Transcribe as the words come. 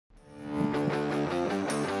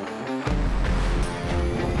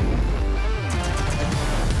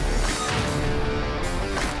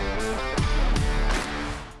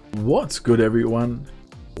What's good, everyone?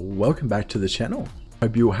 Welcome back to the channel.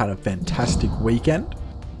 Hope you all had a fantastic weekend.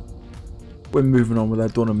 We're moving on with our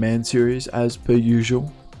Dawn of Man series as per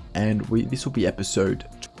usual, and this will be episode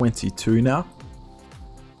 22 now.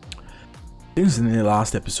 Things in the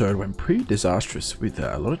last episode went pretty disastrous with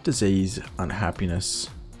a lot of disease, unhappiness.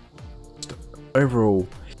 Overall,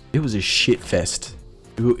 it was a shit fest.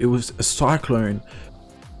 It was a cyclone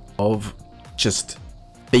of just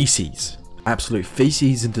feces, absolute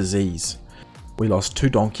feces and disease. We lost 2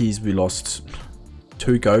 donkeys, we lost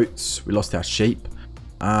 2 goats, we lost our sheep.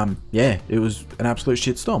 Yeah, it was an absolute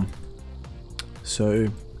shitstorm. So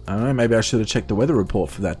I don't know, maybe I should have checked the weather report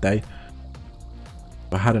for that day.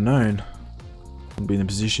 If I had known, I wouldn't be in the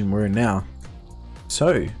position we're in now.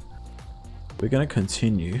 So we're going to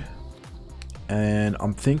continue, and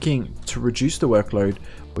I'm thinking to reduce the workload,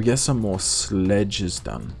 we'll get some more sledges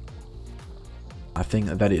done. I think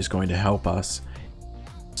that is going to help us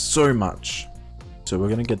so much. So we're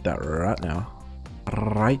going to get that right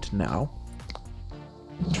now.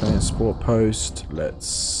 Transport post.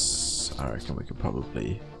 I reckon we could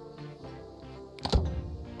probably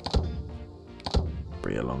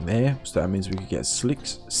 3 along there. So that means we could get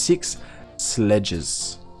 6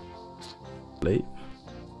 sledges. Leave.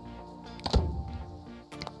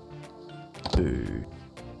 2,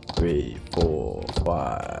 3, 4,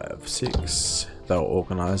 5, 6. They'll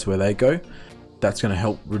organize where they go. That's going to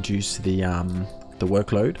help reduce the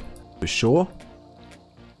workload for sure.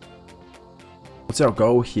 What's our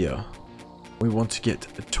goal here? We want to get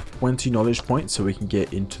 20 knowledge points so we can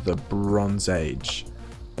get into the Bronze Age.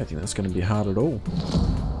 I don't think that's going to be hard at all.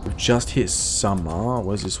 We've just hit summer.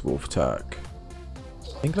 Where's this wolf attack?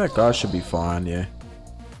 I think that guy should be fine, yeah.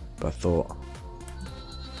 But I thought.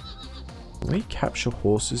 Can we capture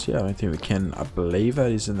horses? Yeah, I don't think we can. I believe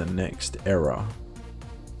that is in the next era.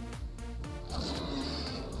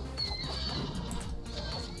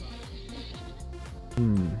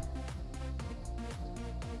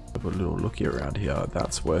 Have a little looky around here.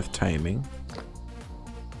 That's worth taming.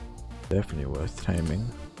 Definitely worth taming.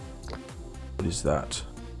 What is that?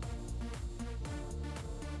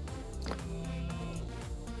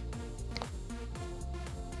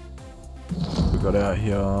 We got out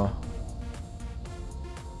here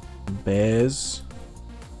bears.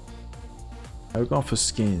 We're going for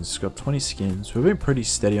skins. We've got 20 skins. We've been pretty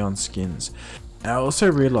steady on skins. And I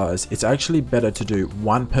also realized it's actually better to do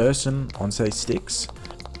 1 person on, say, sticks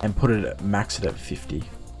and put it at max it at 50.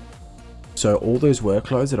 So all those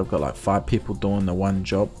workloads that I've got like 5 people doing the one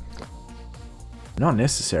job, not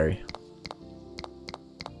necessary.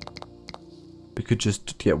 We could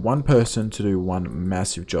just get 1 person to do 1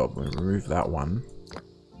 massive job. We'll remove that one.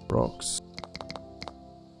 Rocks.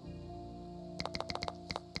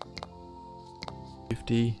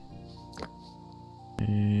 50.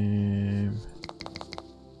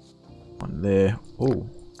 One there. Oh,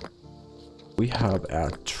 we have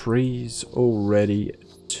our trees all ready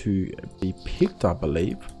to be picked, I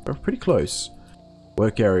believe. We're pretty close.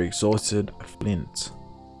 Work area exhausted. Flint.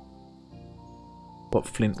 What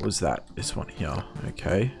flint was that? This one here.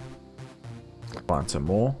 Okay. Find some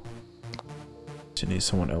more. So need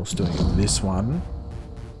someone else doing this one.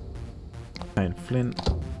 And flint.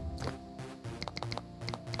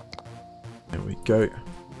 There we go.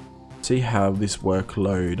 See how this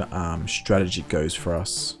workload strategy goes for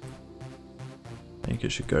us. I think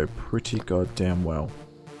it should go pretty goddamn well.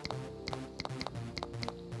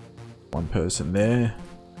 1 person there.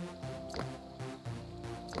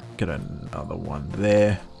 Get another one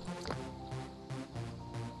there.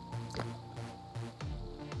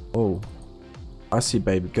 Oh, I see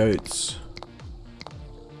baby goats.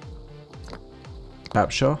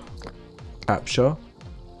 Capture. Capture.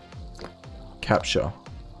 Capture.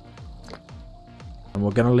 And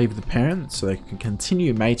we're going to leave the parents so they can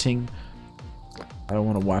continue mating. I don't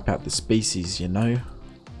want to wipe out the species, you know.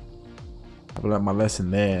 I've learned my lesson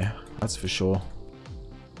there, that's for sure.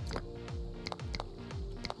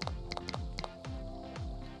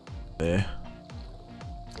 There.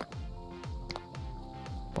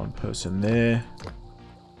 1 person there.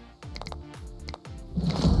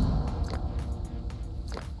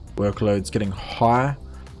 Workload's getting high,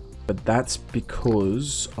 but that's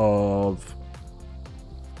because of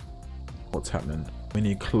what's happening. We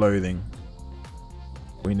need clothing.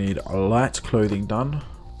 We need light clothing done.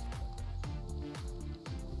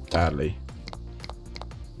 Badly.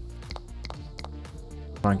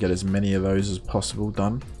 Try and get as many of those as possible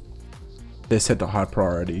done. They're set to high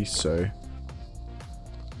priority, so.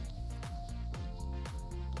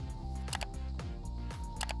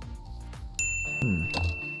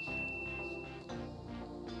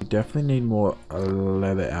 definitely need more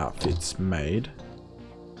leather outfits made.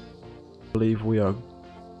 I believe we are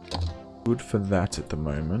good for that at the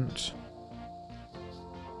moment.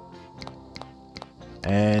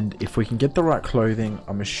 And if we can get the right clothing,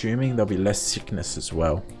 I'm assuming there'll be less sickness as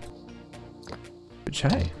well. Which,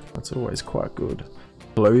 hey, that's always quite good.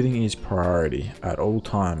 Clothing is priority at all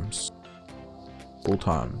times. All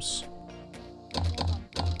times.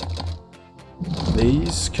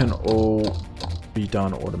 These can all be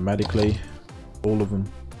done automatically. All of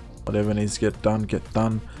them. Whatever needs to get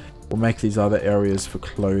done. We'll make these other areas for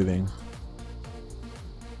clothing.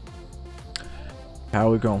 How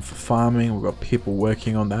are we going for farming? We've got people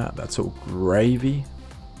working on that. That's all gravy.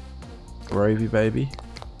 Gravy, baby.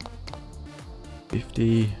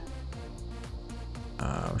 50.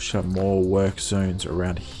 We should have more work zones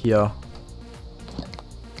around here.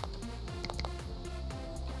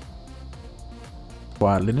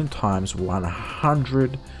 Quiet linen times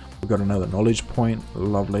 100. We've got another knowledge point.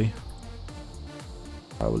 Lovely.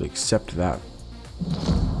 I will accept that.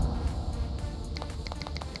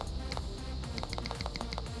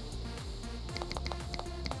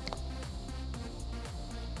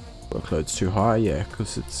 Workload's too high, yeah,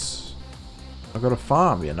 because it's... I've got a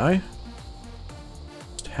farm, you know?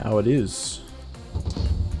 Just how it is.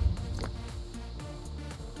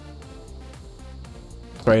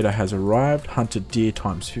 Trader has arrived. Hunted deer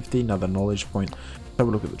times 50. Another knowledge point. Let's have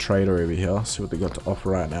a look at the trader over here. See what they got to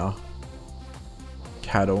offer right now.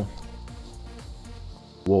 Cattle.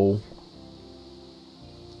 Wool.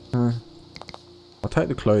 I'll take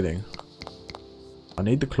the clothing. I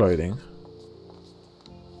need the clothing.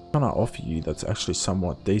 What can I offer you that's actually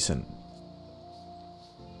somewhat decent?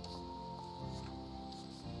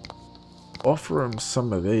 Offer him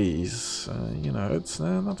some of these. You know, it's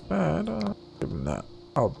not bad. Give him that.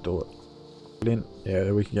 I'll do it. Flint.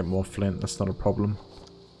 Yeah, we can get more flint. That's not a problem.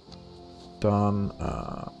 Done.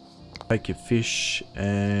 Take your fish,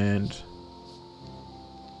 and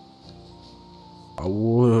I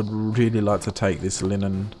would really like to take this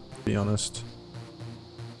linen, to be honest.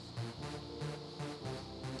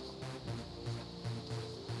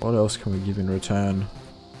 What else can we give in return?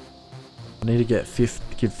 I need to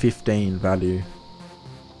give 15 value.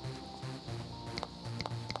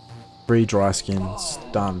 3 dry skins.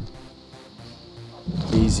 Done.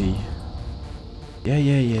 Easy.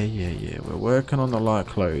 Yeah. We're working on the light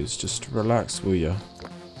clothes. Just relax, will ya?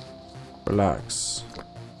 Relax.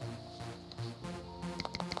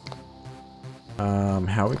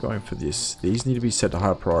 How are we going for this? These need to be set to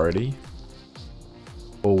high priority.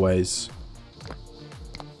 Always.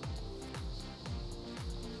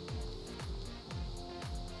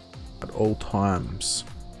 At all times.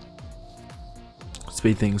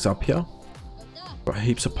 Speed things up here. Got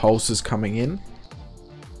heaps of pulses coming in.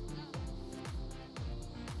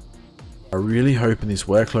 I'm really hoping this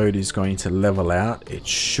workload is going to level out. It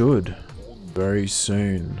should very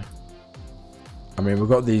soon. I mean, we've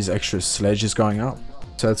got these extra sledges going up,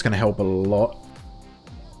 so that's going to help a lot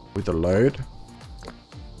with the load.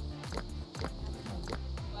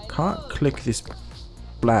 Can't click this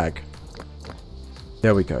flag.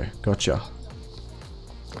 There we go. Gotcha.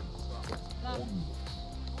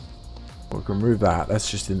 We can remove that.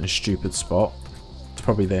 That's just in a stupid spot. It's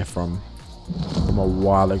probably there from a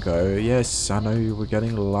while ago. Yes, I know we're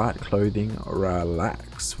getting light clothing.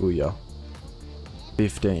 Relax, will ya?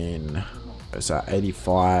 15. It's at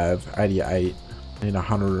 85, 88, and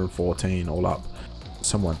 114 all up.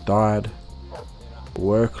 Someone died.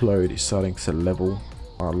 Workload is starting to level.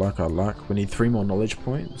 I like. We need 3 more knowledge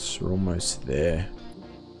points. We're almost there.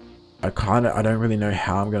 I don't really know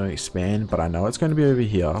how I'm going to expand, but I know it's going to be over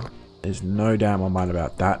here. There's no doubt in my mind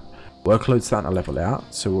about that. Workload's starting to level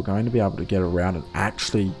out, so we're going to be able to get around and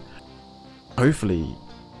actually, hopefully,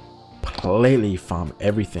 completely farm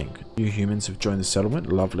everything. New humans have joined the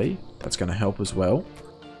settlement. Lovely. That's going to help as well.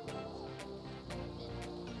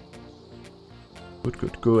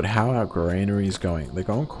 Good. How are our granaries going? They're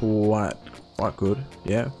going quite good.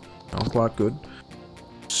 Yeah, going quite good.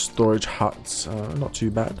 Storage huts, not too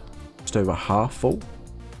bad. Just over half full.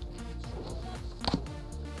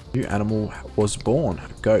 New animal was born.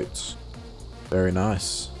 Goats. Very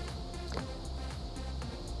nice.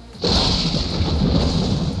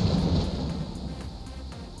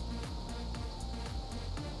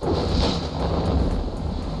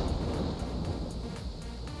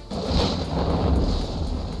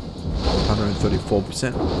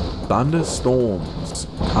 %. Thunderstorms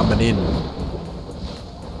coming in.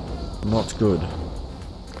 Not good.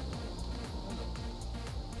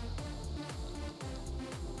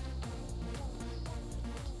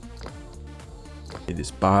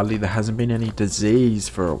 This barley, there hasn't been any disease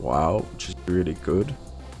for a while, which is really good.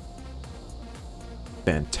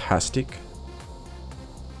 Fantastic.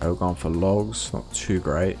 We're going for logs, not too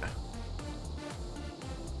great.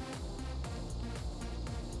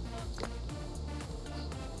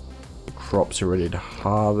 The crops are ready to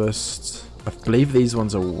harvest. I believe these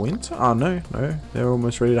ones are winter. Oh no, they're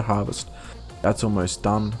almost ready to harvest. That's almost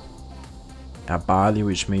done. Our barley,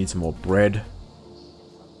 which means more bread.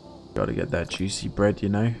 Gotta get that juicy bread, you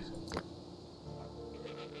know.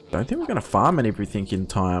 Don't think we're gonna farm everything in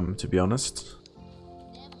time, to be honest.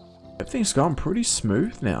 Everything's gone pretty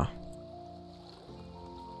smooth now.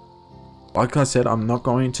 Like I said, I'm not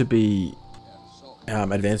going to be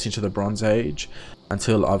advancing to the Bronze Age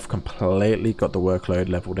until I've completely got the workload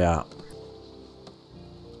leveled out.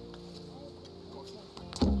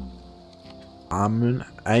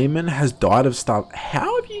 Amon has died of starvation.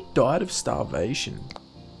 How have you died of starvation?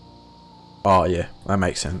 Oh yeah, that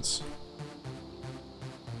makes sense.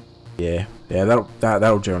 Yeah,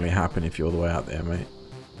 that'll generally happen if you're all the way out there, mate.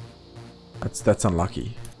 That's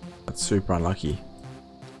unlucky. That's super unlucky.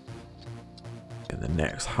 And the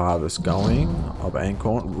next harvest going of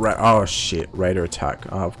acorn. Oh shit, raider attack.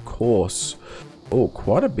 Oh, of course. Oh,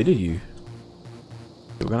 quite a bit of you.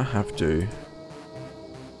 We're gonna have to.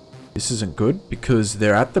 This isn't good because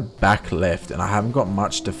they're at the back left and I haven't got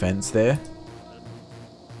much defense there.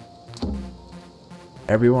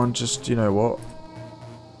 Everyone just, you know what?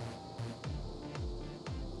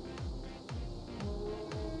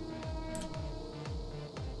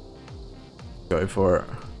 Go for it.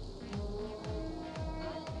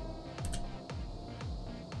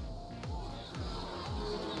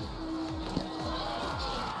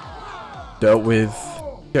 Dealt with.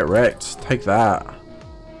 Get wrecked. Take that.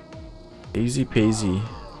 Easy peasy.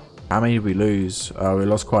 How many did we lose? We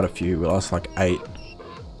lost quite a few. We lost like 8.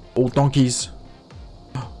 All donkeys.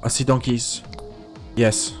 I see donkeys.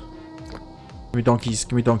 Yes. Give me donkeys.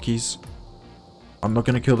 Give me donkeys. I'm not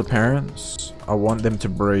going to kill the parents. I want them to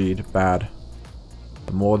breed bad.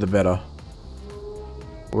 The more the better.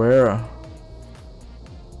 Where?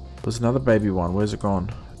 There's another baby one. Where's it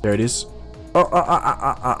gone? There it is.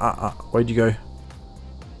 Oh, where'd you go?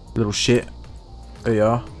 Little shit. There you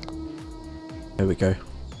are. There we go.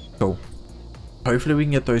 Cool. Hopefully we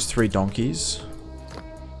can get those 3 donkeys.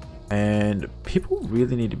 And people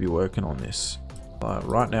really need to be working on this.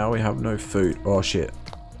 Right now we have no food. Oh shit.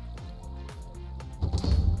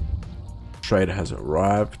 Trader has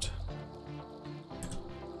arrived.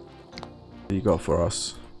 What do you got for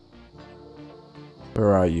us?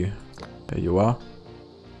 Where are you? There you are.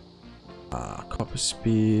 Copper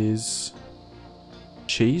spears.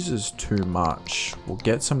 Cheese is too much. We'll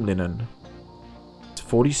get some linen. It's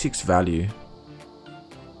 46 value.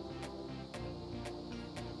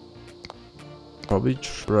 Probably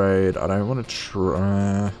trade. I don't want to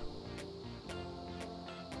try.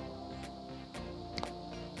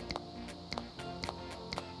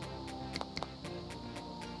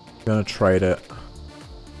 Gonna trade it.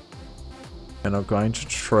 And I'm going to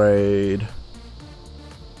trade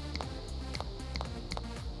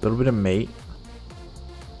a little bit of meat.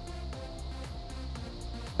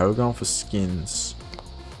 Now we're going for skins.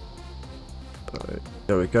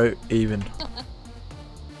 There we go, even.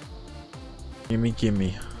 Gimme,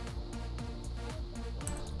 gimme.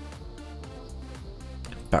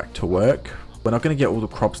 Back to work. We're not going to get all the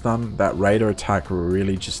crops done. That raider attack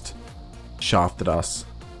really just shafted us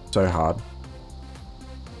so hard.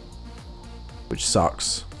 Which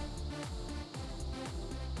sucks.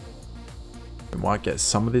 We might get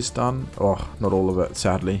some of this done. Oh, not all of it,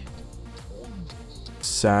 sadly.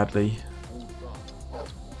 Sadly.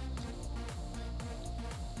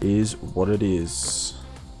 Is what it is.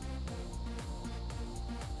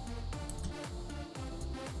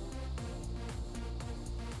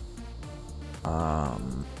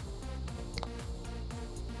 I'm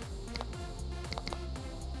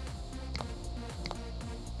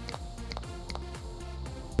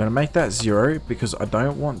gonna make that 0 because I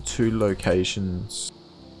don't want 2 locations.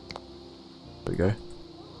 There we go.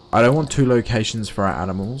 I don't want 2 locations for our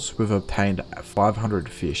animals. We've obtained 500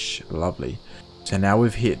 fish. Lovely. So now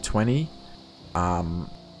we've hit 20. As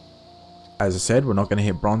I said, we're not going to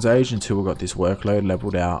hit Bronze Age until we've got this workload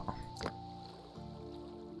leveled out.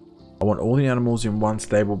 I want all the animals in one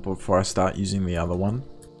stable before I start using the other one.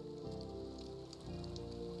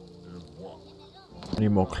 I need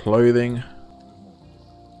more clothing.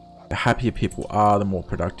 The happier people are, the more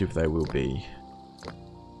productive they will be.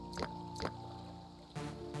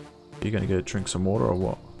 Are you going to go drink some water or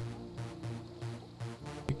what?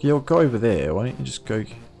 You'll go over there. Why don't you just go?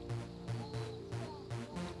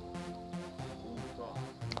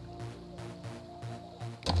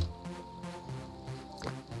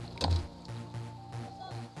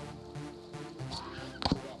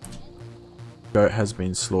 Goat has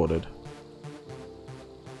been slaughtered.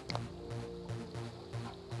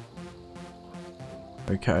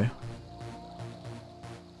 Okay.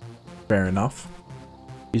 Fair enough.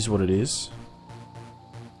 Is what it is.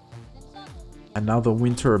 Another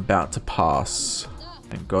winter about to pass.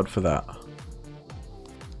 Thank God for that.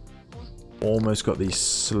 Almost got these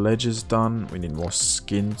sledges done. We need more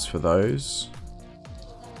skins for those.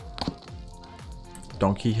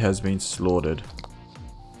 Donkey has been slaughtered.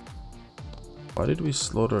 Why did we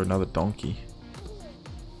slaughter another donkey?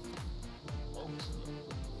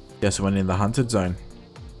 Guess I went in the hunted zone.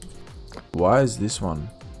 Why is this one?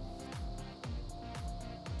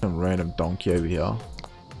 Some random donkey over here.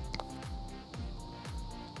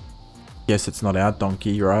 Guess it's not our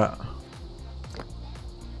donkey, right?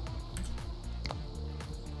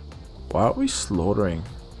 Why are we slaughtering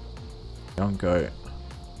young goat?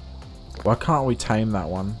 Why can't we tame that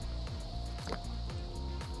one?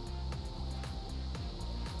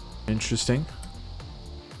 Interesting.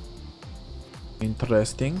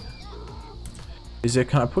 Interesting. Is there,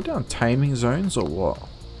 can I put down taming zones or what?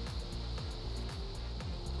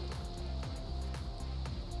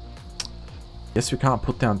 Guess we can't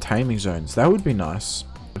put down taming zones. That would be nice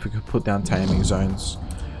if we could put down taming zones.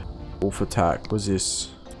 Wolf attack. Was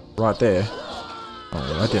this right there?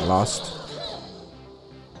 Oh, that didn't last.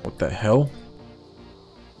 What the hell?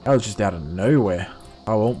 That was just out of nowhere.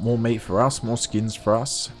 I want more meat for us, more skins for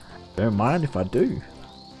us. Don't mind if I do.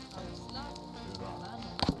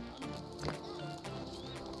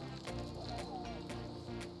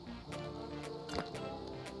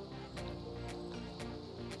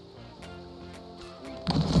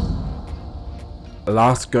 The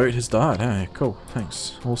last goat has died. Hey, cool.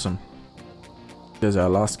 Thanks. Awesome. There's our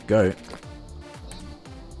last goat.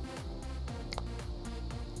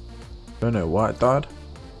 Don't know why it died.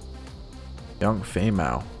 Young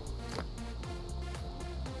female. I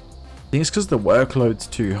think it's because the workload's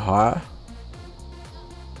too high.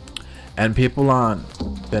 And people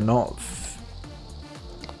aren't... They're not...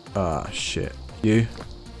 Ah, shit. You.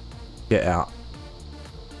 Get out.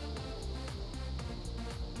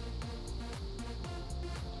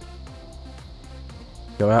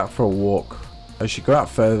 Go out for a walk. I should go out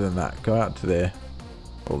further than that. Go out to there.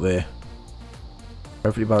 Or there.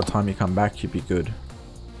 Hopefully by the time you come back you'll be good.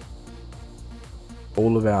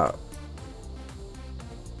 All of our...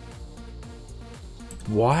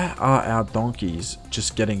 Why are our donkeys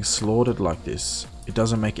just getting slaughtered like this? It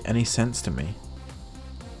doesn't make any sense to me.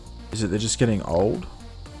 Is it they're just getting old?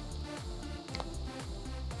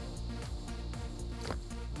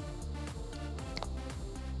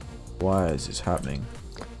 Why is this happening?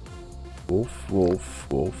 Wolf,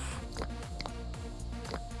 wolf, wolf.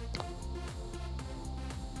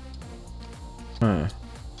 Huh.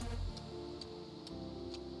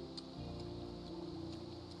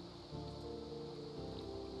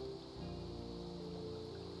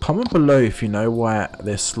 Comment below if you know why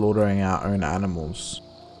they're slaughtering our own animals.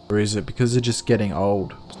 Or is it because they're just getting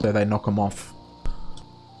old, so they knock them off?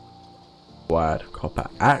 Wide copper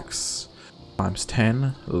axe. Times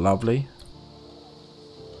 10. Lovely.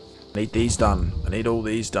 Need these done. I need all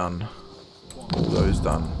these done. All those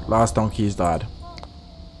done. Last donkey has died.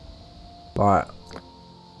 Right.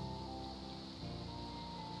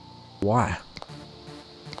 Why?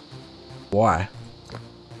 Why?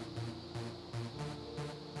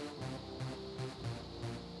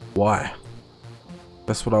 Why?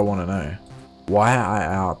 That's what I want to know. Why are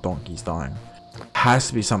our donkeys dying? Has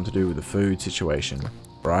to be something to do with the food situation,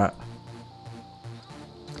 right?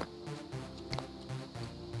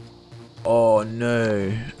 Oh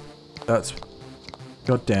no. That's...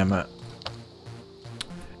 God damn it.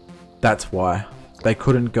 That's why. They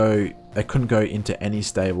couldn't go into any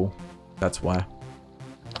stable. That's why.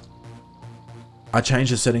 I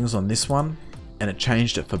changed the settings on this one and it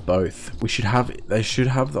changed it for both. They should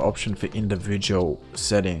have the option for individual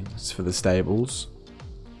settings for the stables.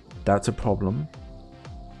 That's a problem.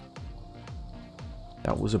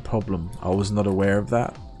 That was a problem. I was not aware of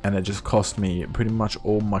that. And it just cost me pretty much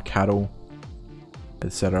all my cattle,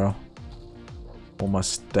 etc. All my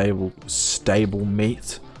stable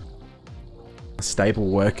meat, stable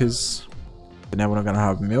workers. But now we're not gonna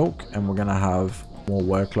have milk, and we're gonna have more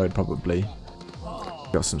workload probably.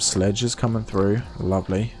 Got some sledges coming through.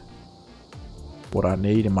 Lovely. What I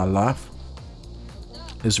need in my life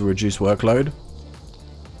is a reduced workload.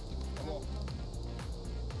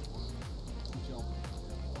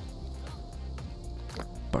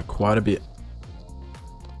 By quite a bit.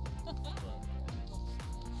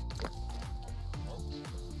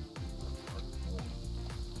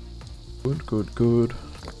 Good, good, good.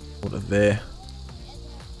 What are there?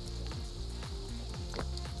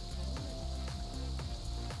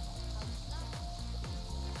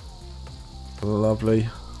 Lovely.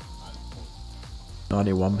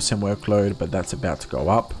 91% workload, but that's about to go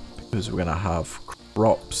up because we're going to have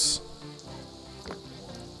crops.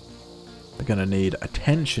 They're going to need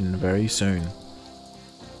attention very soon.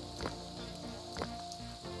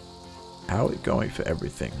 How are we going for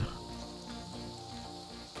everything?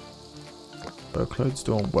 Workload's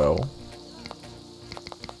doing well.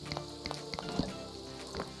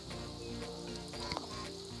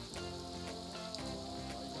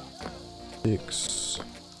 Six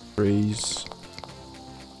trees.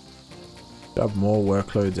 Have more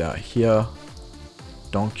workloads out here.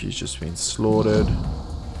 Donkey's just been slaughtered.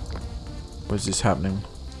 Where's this happening?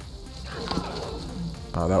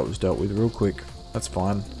 Oh, that was dealt with real quick. That's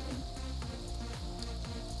fine.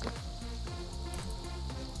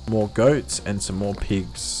 More goats and some more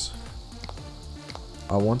pigs.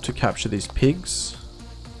 I want to capture these pigs.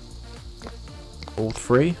 All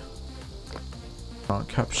three. Can't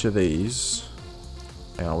capture these.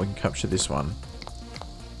 Hang on, we can capture this one.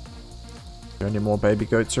 Are there any more baby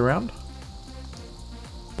goats around?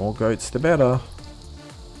 More goats the better.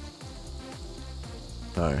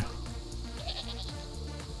 No.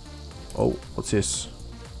 Oh, what's this?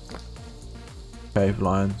 Cave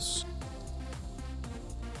lions.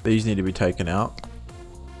 These need to be taken out.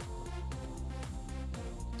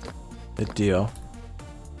 The deer.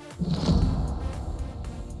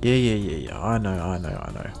 Yeah. I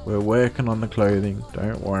know. We're working on the clothing.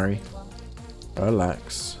 Don't worry.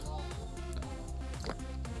 Relax.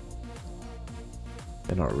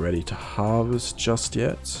 They're not ready to harvest just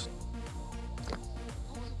yet.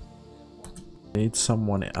 Need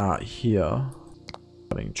someone out here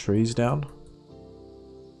cutting trees down.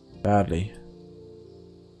 Badly.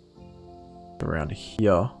 Around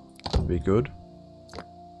here would be good.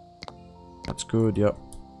 That's good, yep.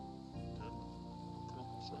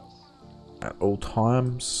 At all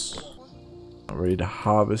times. Not ready to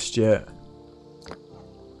harvest yet.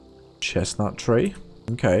 Chestnut tree.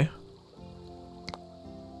 Okay.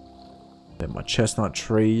 Then my chestnut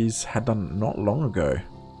trees had done not long ago.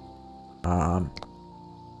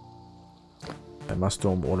 They must do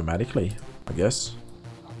them automatically, I guess.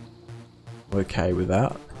 Okay with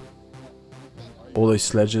that. All those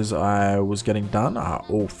sledges I was getting done are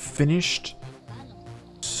all finished.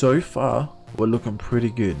 So far, we're looking pretty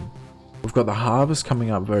good. We've got the harvest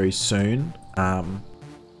coming up very soon. Now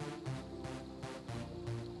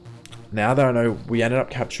that I know we ended up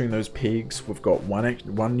capturing those pigs, we've got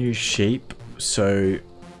one new sheep, so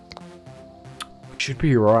we should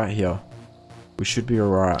be alright here. We should be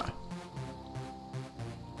alright.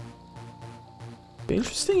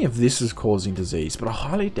 Interesting if this is causing disease, but I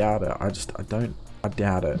highly doubt it. I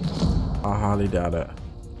doubt it. I highly doubt it.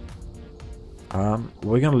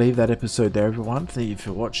 We're going to leave that episode there, everyone. Thank you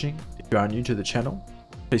for watching. If you are new to the channel,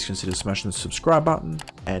 please consider smashing the subscribe button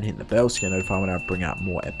and hitting the bell so you're notified when I bring out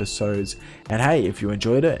more episodes. And hey, if you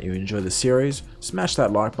enjoyed it, you enjoy the series, smash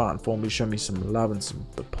that like button for me, show me some love and some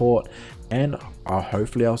support. And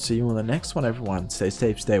hopefully I'll see you on the next one, everyone. Stay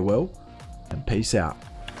safe, stay well, and peace out.